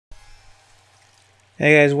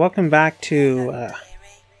Hey guys, welcome back to,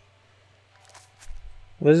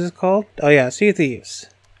 what is this called? Oh yeah, Sea of Thieves.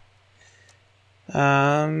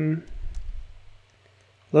 Lowly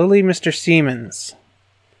Mr. Siemens.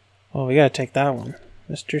 Oh, we gotta take that one.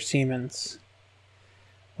 Mr. Siemens.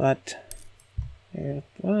 But, why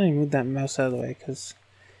don't I move that mouse out of the way, because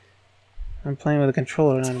I'm playing with a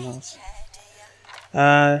controller, not a mouse.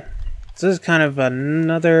 So this is kind of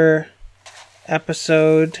another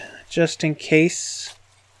episode, just in case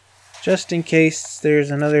there's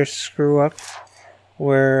another screw up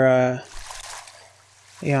where,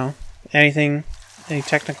 you know, any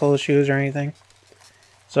technical issues or anything.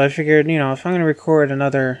 So I figured, if I'm going to record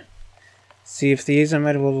another Sea of Thieves, I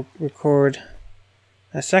might as well record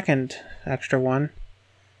a second extra one,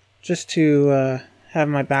 just to have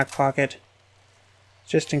in my back pocket,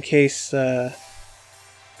 just in case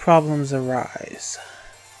problems arise.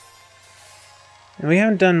 And we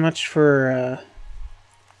haven't done much for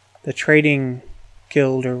the trading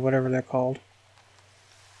guild or whatever they're called.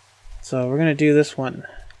 So we're going to do this one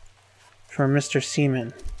for Mr.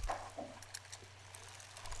 Seaman.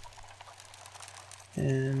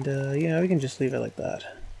 And yeah, we can just leave it like that.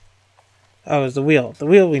 Oh, it's the wheel. The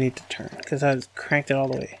wheel we need to turn, because I cranked it all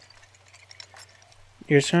the way.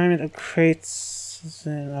 Your assignment of crates...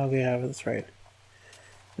 Oh, yeah, that's right.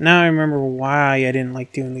 Now I remember why I didn't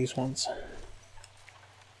like doing these ones.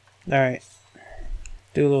 Alright.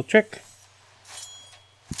 Do a little trick.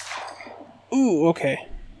 Ooh, okay.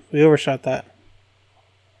 We overshot that.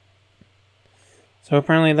 So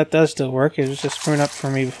apparently that does still work. It was just screwing up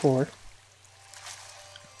for me before.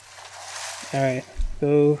 Alright.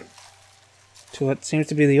 Go to what seems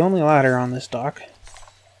to be the only ladder on this dock.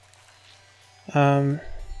 Collect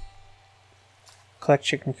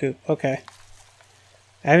chicken coop. Okay.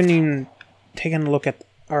 I haven't even taken a look at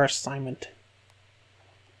our assignment.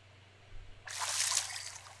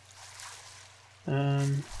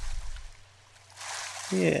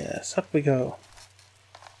 Yes, up we go.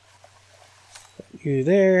 Put you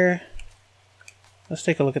there. Let's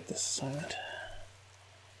take a look at this assignment.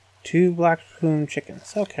 2 black plume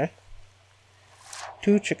chickens. Okay.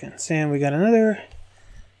 2 chickens. And we got another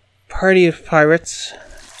party of pirates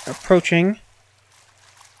approaching.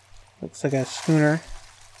 Looks like a schooner.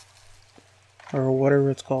 Or whatever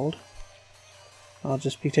it's called. I'll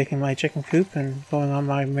just be taking my chicken coop and going on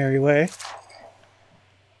my merry way.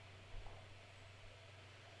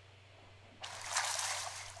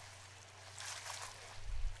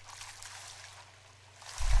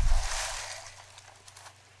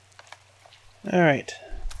 Alright.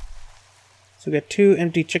 So we got 2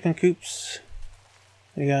 empty chicken coops.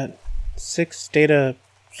 We got 6 data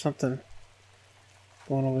something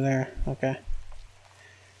going over there. Okay.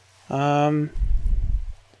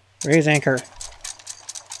 Raise anchor.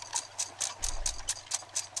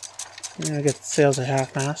 I'm gonna get the sails at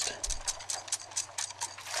half mast.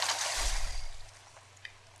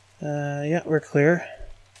 Yeah, we're clear.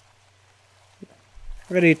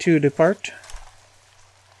 Ready to depart.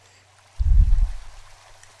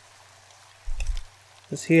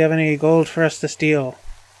 Does he have any gold for us to steal?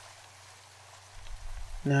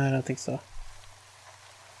 No, I don't think so.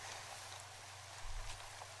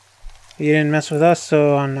 He didn't mess with us,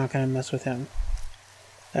 so I'm not gonna mess with him.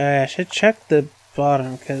 I should check the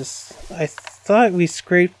bottom, because I thought we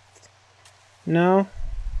scraped... No?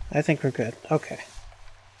 I think we're good. Okay.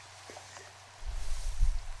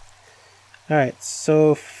 Alright,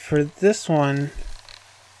 so for this one,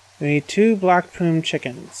 we need 2 black plume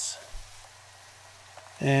chickens.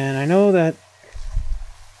 And I know that...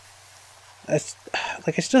 I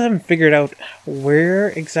still haven't figured out where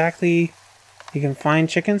exactly you can find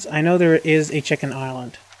chickens. I know there is a chicken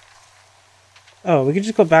island. Oh, we could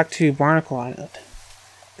just go back to Barnacle Island.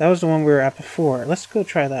 That was the one we were at before. Let's go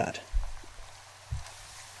try that.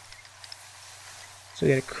 So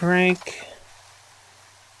we gotta crank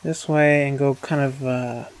this way and go kind of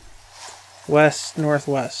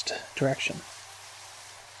west-northwest direction.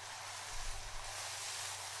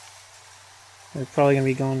 We're probably going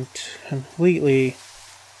to be going completely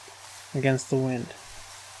against the wind.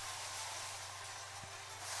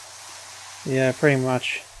 Yeah, pretty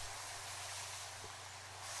much.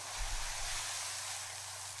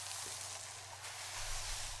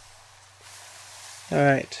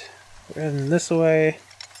 Alright, we're heading this way.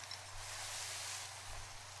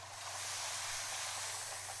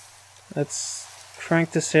 Let's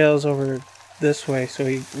crank the sails over this way so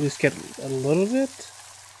we at least get a little bit.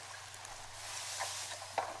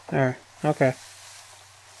 There, okay.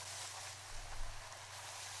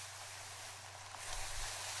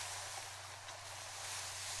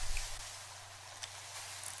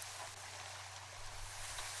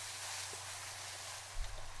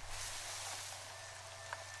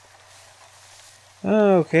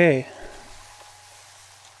 Okay.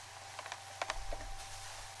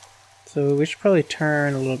 So we should probably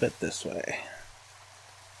turn a little bit this way.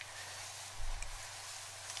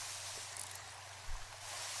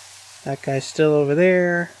 That guy's still over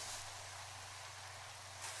there.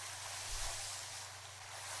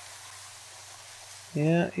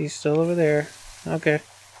 Yeah, he's still over there. Okay.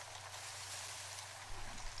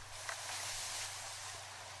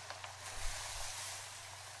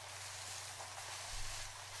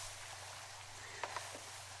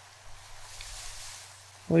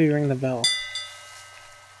 Will you ring the bell?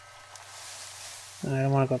 I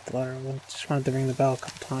don't want to go up the ladder. I just wanted to ring the bell a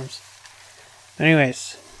couple times.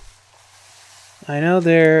 Anyways. I know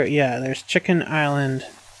there's Chicken Island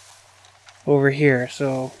over here.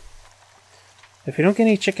 So, if we don't get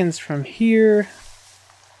any chickens from here,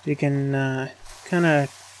 we can kind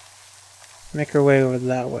of make our way over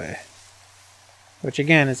that way. Which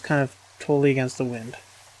again is kind of totally against the wind.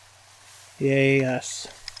 Yay, yes.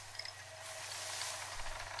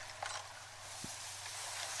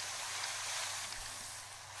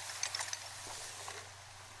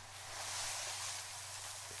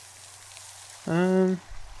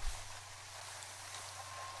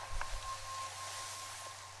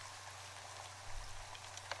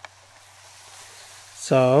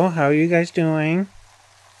 So, how are you guys doing?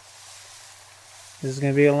 This is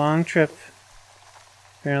going to be a long trip,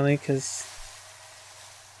 apparently, because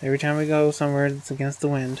every time we go somewhere, it's against the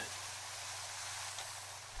wind.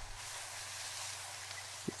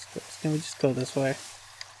 Can we just go this way?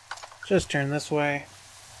 Just turn this way.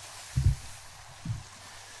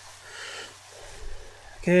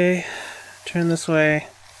 Okay, turn this way.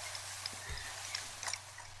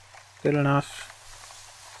 Good enough.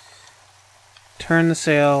 Turn the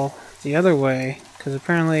sail the other way, because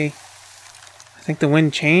apparently I think the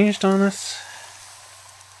wind changed on us.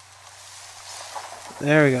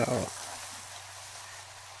 There we go.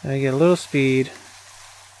 I get a little speed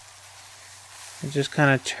and just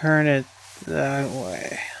kind of turn it that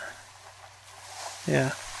way.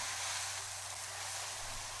 Yeah.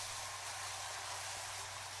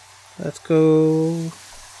 Let's go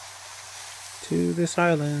to this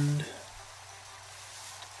island.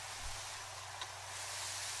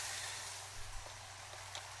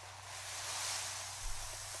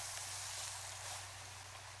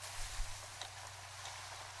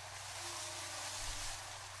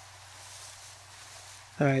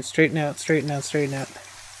 Alright, straighten out, straighten out, straighten out.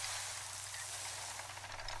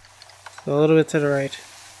 Go a little bit to the right.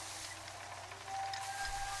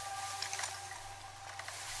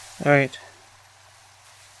 Alright.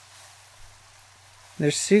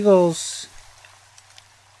 There's seagulls.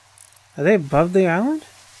 Are they above the island?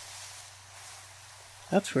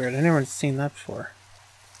 That's weird. I never seen that before.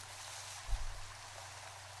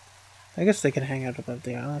 I guess they can hang out above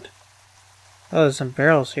the island. Oh, there's some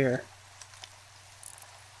barrels here.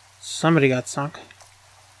 Somebody got sunk.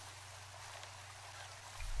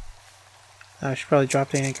 I should probably drop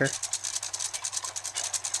the anchor.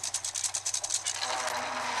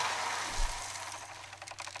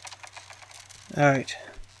 Alright.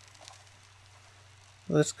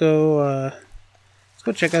 Let's go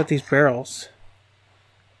check out these barrels.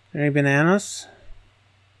 Are there any bananas?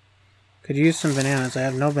 Could use some bananas. I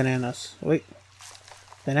have no bananas. Wait.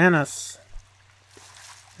 Bananas.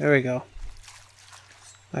 There we go.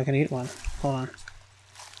 I can eat one. Hold on.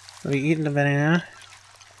 Are we eating the banana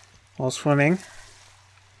while swimming?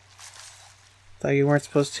 Thought you weren't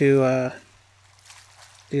supposed to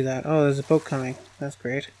do that. Oh, there's a boat coming. That's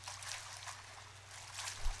great.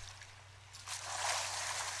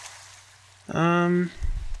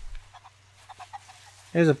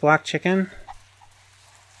 There's a black chicken.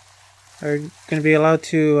 Are you gonna be allowed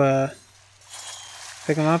to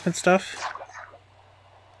pick them up and stuff?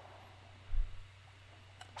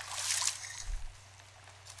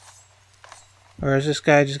 Or is this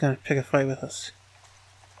guy just gonna pick a fight with us?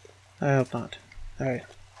 I hope not. Alright.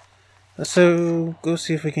 So, go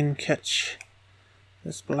see if we can catch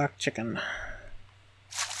this black chicken.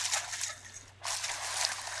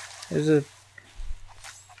 It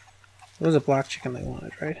was a black chicken they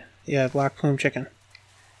wanted, right? Yeah, black plume chicken.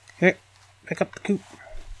 Here, pick up the coop.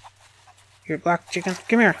 Here, black chicken.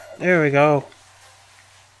 Come here. There we go.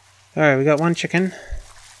 Alright, we got one chicken.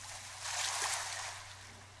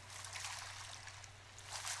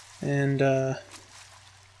 And,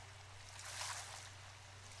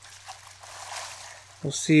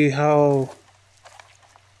 we'll see how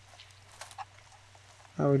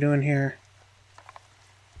we're doing here.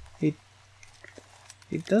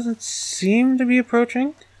 He doesn't seem to be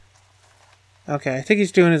approaching. Okay, I think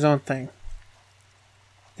he's doing his own thing.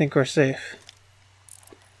 I think we're safe.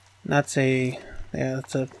 That's a... yeah,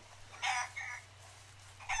 that's a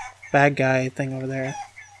bad guy thing over there.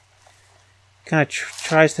 Kind of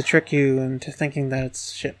tries to trick you into thinking that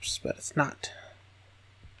it's ships, but it's not.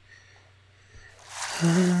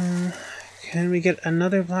 Can we get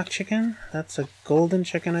another black chicken? That's a golden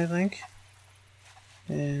chicken, I think.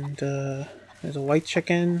 And there's a white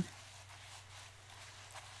chicken.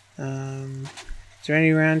 Is there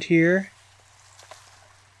any around here?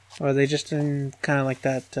 Or are they just in kind of like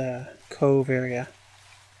that cove area?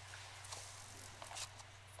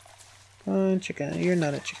 Come on, chicken. You're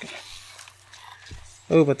not a chicken.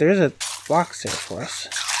 Oh, but there's a box there for us.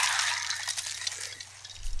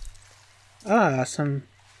 Ah, some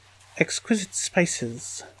exquisite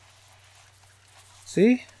spices.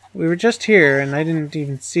 See? We were just here and I didn't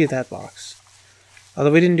even see that box.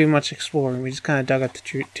 Although we didn't do much exploring, we just kind of dug up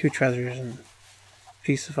the two treasures and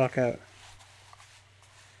pieced the fuck out.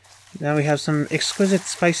 Now we have some exquisite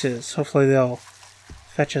spices. Hopefully they'll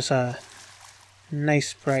fetch us a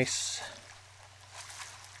nice price.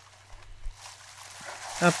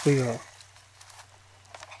 Up we go.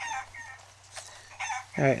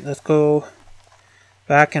 Alright, let's go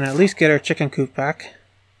back and at least get our chicken coop back.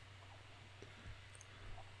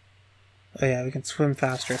 Oh yeah, we can swim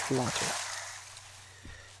faster if we want to.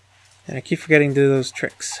 And I keep forgetting to do those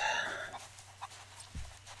tricks.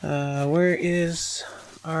 Where is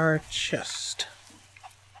our chest?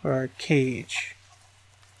 Or our cage?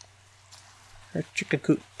 Our chicken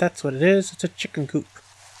coop. That's what it is. It's a chicken coop.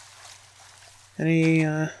 Any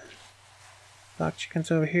black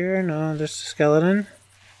chickens over here? No, there's a skeleton.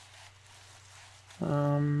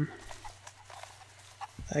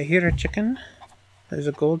 I hear a chicken. There's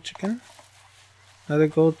a gold chicken. Another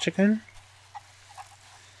gold chicken.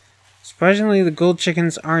 Surprisingly, the gold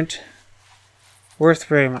chickens aren't worth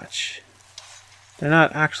very much. They're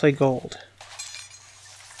not actually gold.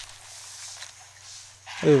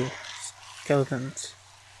 Ooh, skeletons.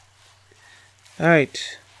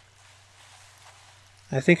 Alright.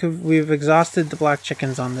 I think we've exhausted the black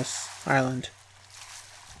chickens on this island.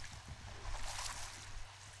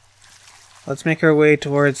 Let's make our way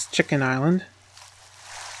towards Chicken Island.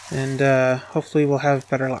 And hopefully we'll have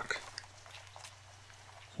better luck.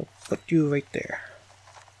 So put you right there.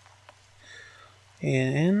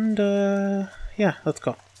 And yeah, let's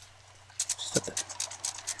go. Just set that.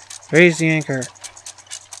 Raise the anchor.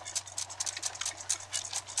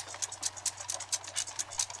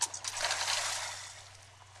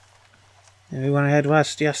 And we want to head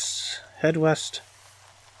west. Yes, head west.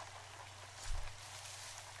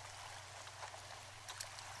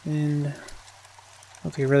 And I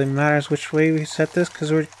don't think it really matters which way we set this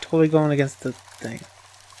because we're totally going against the thing.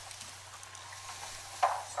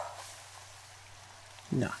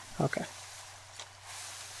 No, okay.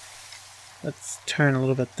 Let's turn a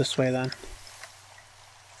little bit this way then.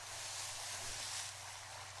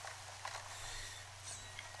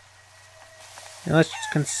 And let's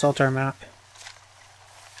just consult our map.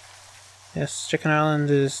 Yes, Chicken Island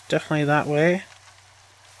is definitely that way.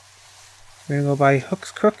 We're gonna go by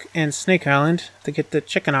Hook's Crook and Snake Island to get the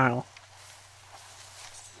Chicken Isle.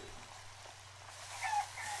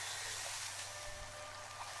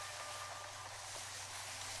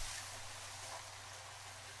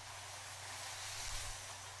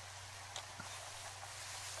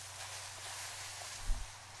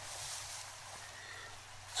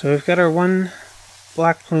 So we've got our one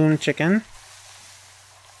black plume chicken.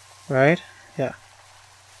 Right? Yeah.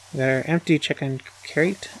 We got our empty chicken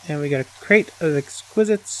crate, and we got a crate of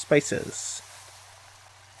exquisite spices.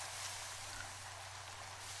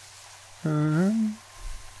 We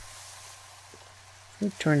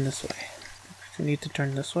turn this way. We need to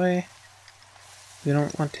turn this way. We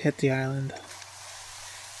don't want to hit the island.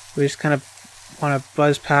 We just kind of want to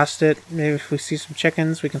buzz past it. Maybe if we see some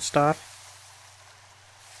chickens, we can stop.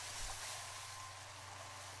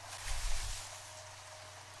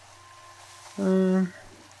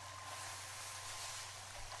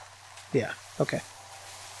 Yeah, okay.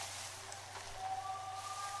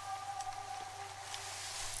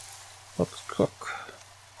 Hook's Crook.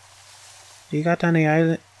 Do you got any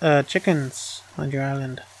island, chickens on your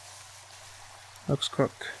island? Hook's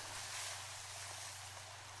Crook.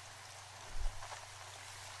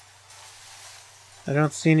 I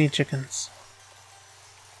don't see any chickens.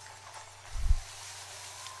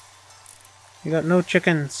 You got no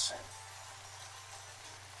chickens.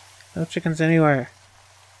 No chickens anywhere.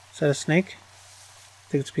 Is that a snake?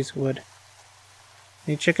 I think it's a piece of wood.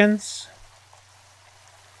 Any chickens?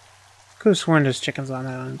 Could have sworn there's chickens on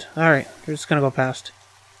that island. Alright, we're just gonna go past.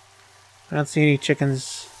 I don't see any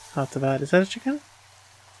chickens off the bat. Is that a chicken?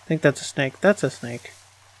 I think that's a snake. That's a snake.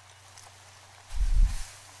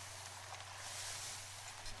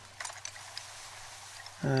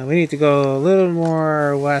 We need to go a little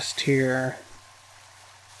more west here.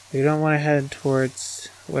 We don't want to head towards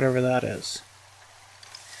whatever that is.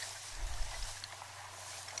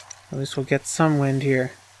 At least we'll get some wind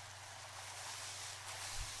here.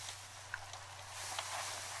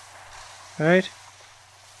 Alright.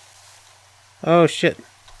 Oh shit.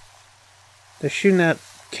 They're shooting at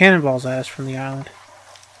cannonballs at us from the island.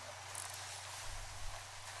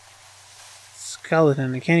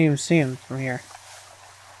 Skeleton, I can't even see him from here.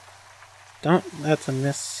 That's a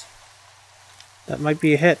miss. That might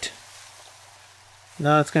be a hit.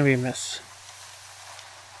 No, it's gonna be a miss.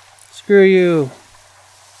 Screw you.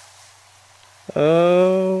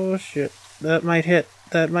 Oh shit. That might hit.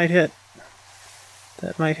 That might hit.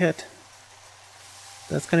 That might hit.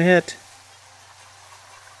 That's gonna hit.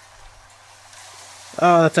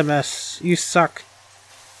 Oh, that's a mess. You suck.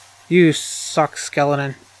 You suck,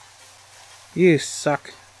 skeleton. You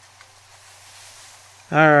suck.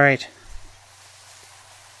 Alright.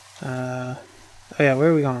 Oh yeah,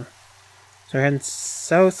 where are we going? So we're heading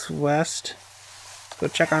southwest. Let's go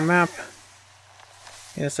check our map.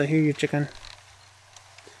 Yes, I hear you, chicken.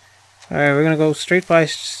 Alright, we're gonna go straight by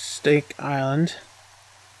Snake Island.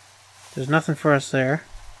 There's nothing for us there.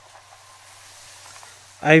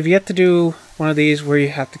 I've yet to do one of these where you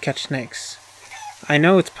have to catch snakes. I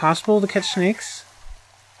know it's possible to catch snakes,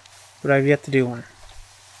 but I've yet to do one.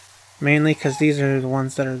 Mainly because these are the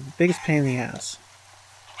ones that are the biggest pain in the ass.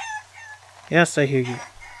 Yes, I hear you.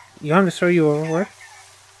 You want me to throw you overboard?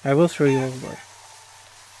 I will throw you overboard.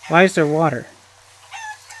 Why is there water?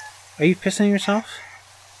 Are you pissing yourself?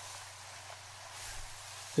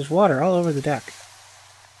 There's water all over the deck.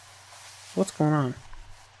 What's going on?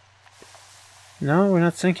 No, we're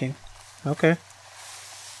not sinking. Okay.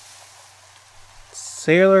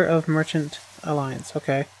 Sailor of Merchant Alliance.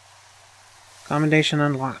 Okay. Commendation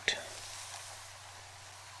unlocked.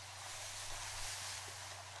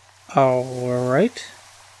 Alright.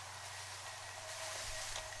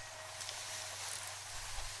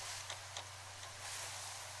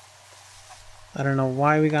 I don't know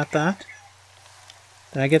why we got that.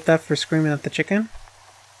 Did I get that for screaming at the chicken?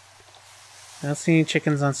 I don't see any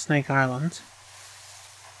chickens on Snake Island.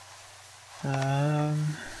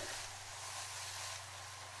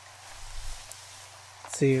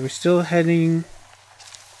 Let's see, we're still heading...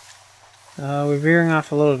 we're veering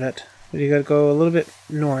off a little bit. But you gotta go a little bit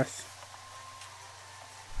north.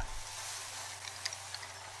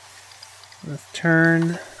 Let's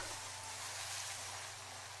turn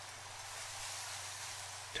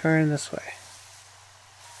this way.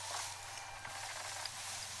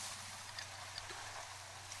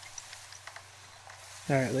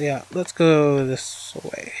 Alright, yeah, let's go this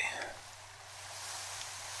way.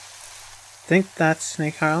 I think that's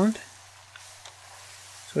Snake Island.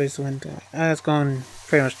 So where's the wind going? It's going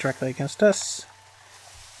pretty much directly against us.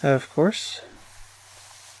 Of course.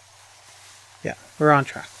 Yeah, we're on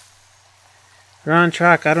track. We're on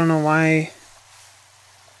track. I don't know why.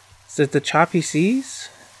 Is it the choppy seas?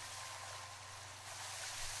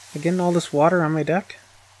 I'm getting all this water on my deck.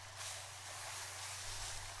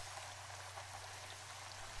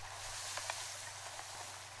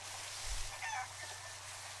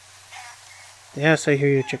 Yes, I hear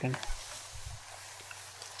you, chicken.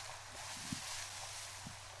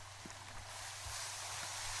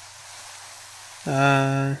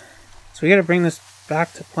 So we gotta bring this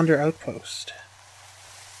back to Plunder Outpost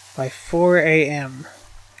by 4 a.m.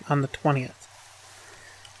 on the 20th.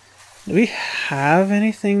 Do we have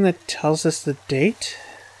anything that tells us the date?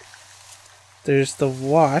 There's the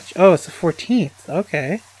watch. Oh, it's the 14th.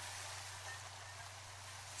 Okay.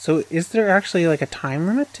 So is there actually like a time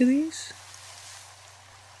limit to these?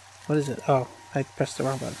 What is it? Oh, I pressed the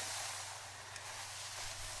wrong button.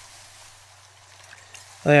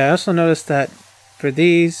 Oh yeah, I also noticed that for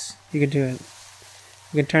these, you can do it.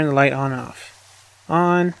 You can turn the light on, off.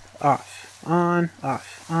 On, off. On,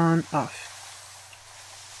 off. On, off.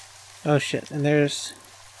 Oh shit, and there's...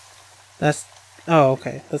 That's... Oh,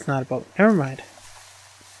 okay. That's not a boat. Never mind.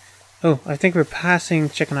 Oh, I think we're passing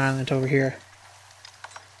Chicken Island over here.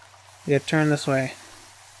 We gotta turn this way.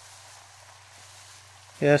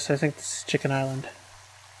 Yes, I think this is Chicken Island.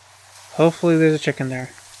 Hopefully there's a chicken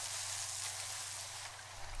there.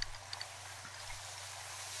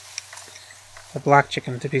 A black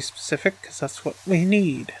chicken to be specific, because that's what we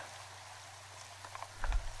need.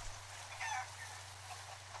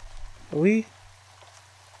 Why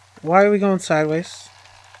are we going sideways?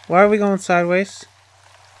 Why are we going sideways?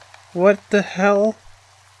 What the hell?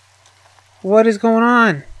 What is going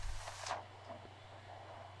on?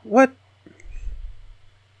 What?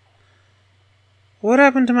 What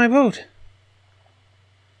happened to my boat?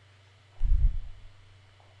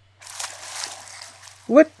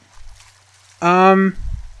 What?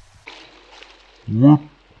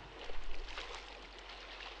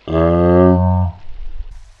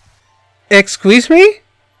 Excuse me?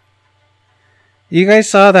 You guys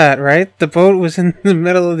saw that, right? The boat was in the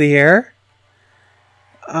middle of the air.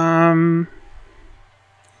 I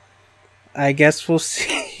guess we'll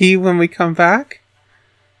see when we come back.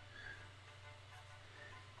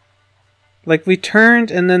 Like, we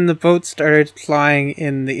turned and then the boat started flying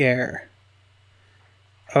in the air.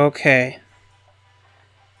 Okay.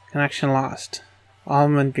 Connection lost.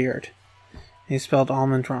 Almond beard. He spelled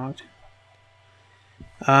almond wrong.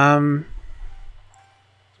 Is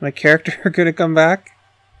my character gonna come back?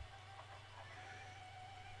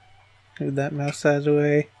 Move that mouse size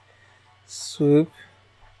away. Swoop.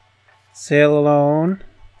 Sail alone.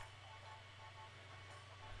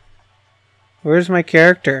 Where's my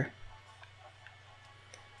character?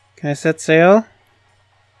 Can I set sail?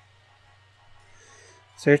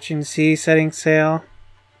 Searching sea, setting sail.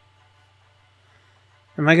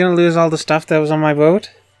 Am I gonna lose all the stuff that was on my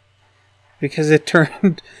boat? Because it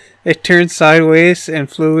turned sideways and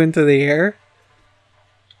flew into the air?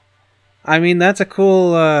 I mean, that's a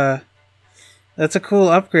cool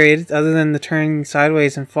upgrade other than the turning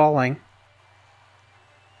sideways and falling.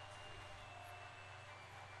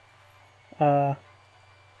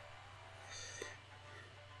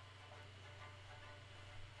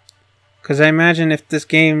 Because I imagine if this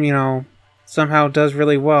game, you know, somehow does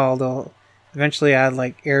really well, they'll eventually add,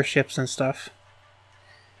 like, airships and stuff.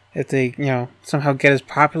 If they, you know, somehow get as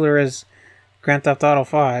popular as Grand Theft Auto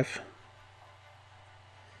 5.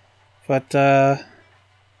 But,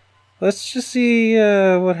 let's just see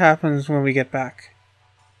what happens when we get back.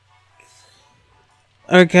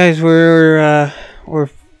 Alright guys, we're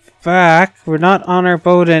back. We're not on our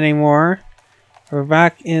boat anymore. We're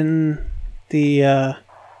back in the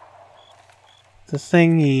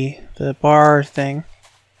thingy, the bar thing.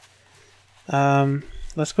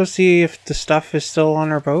 Let's go see if the stuff is still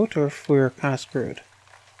on our boat or if we're kind of screwed.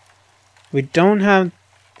 We don't have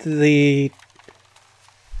the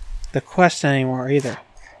quest anymore either.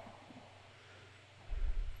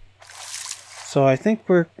 So I think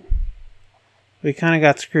we kind of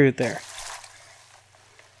got screwed there.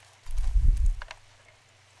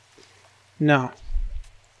 No.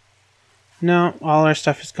 No, all our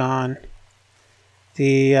stuff is gone.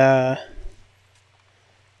 Yeah,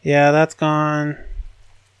 that's gone.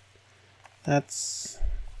 That's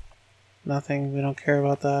nothing. We don't care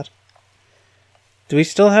about that. Do we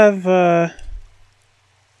still have, how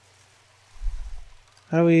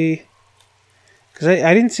do we... Because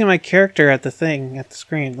I didn't see my character at the thing, at the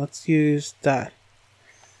screen. Let's use that.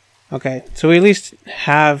 Okay, so we at least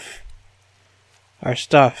have our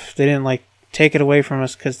stuff. They didn't, like, take it away from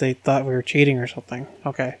us because they thought we were cheating or something.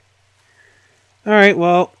 Okay. Alright,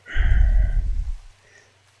 well,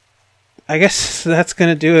 I guess that's going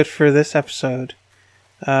to do it for this episode.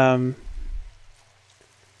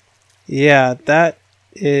 Yeah, that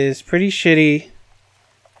is pretty shitty.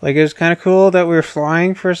 Like, it was kind of cool that we were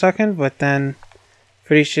flying for a second, but then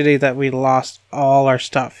pretty shitty that we lost all our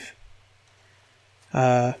stuff.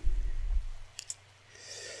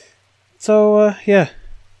 So, yeah.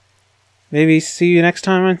 Maybe see you next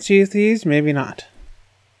time on Sea of Thieves, maybe not.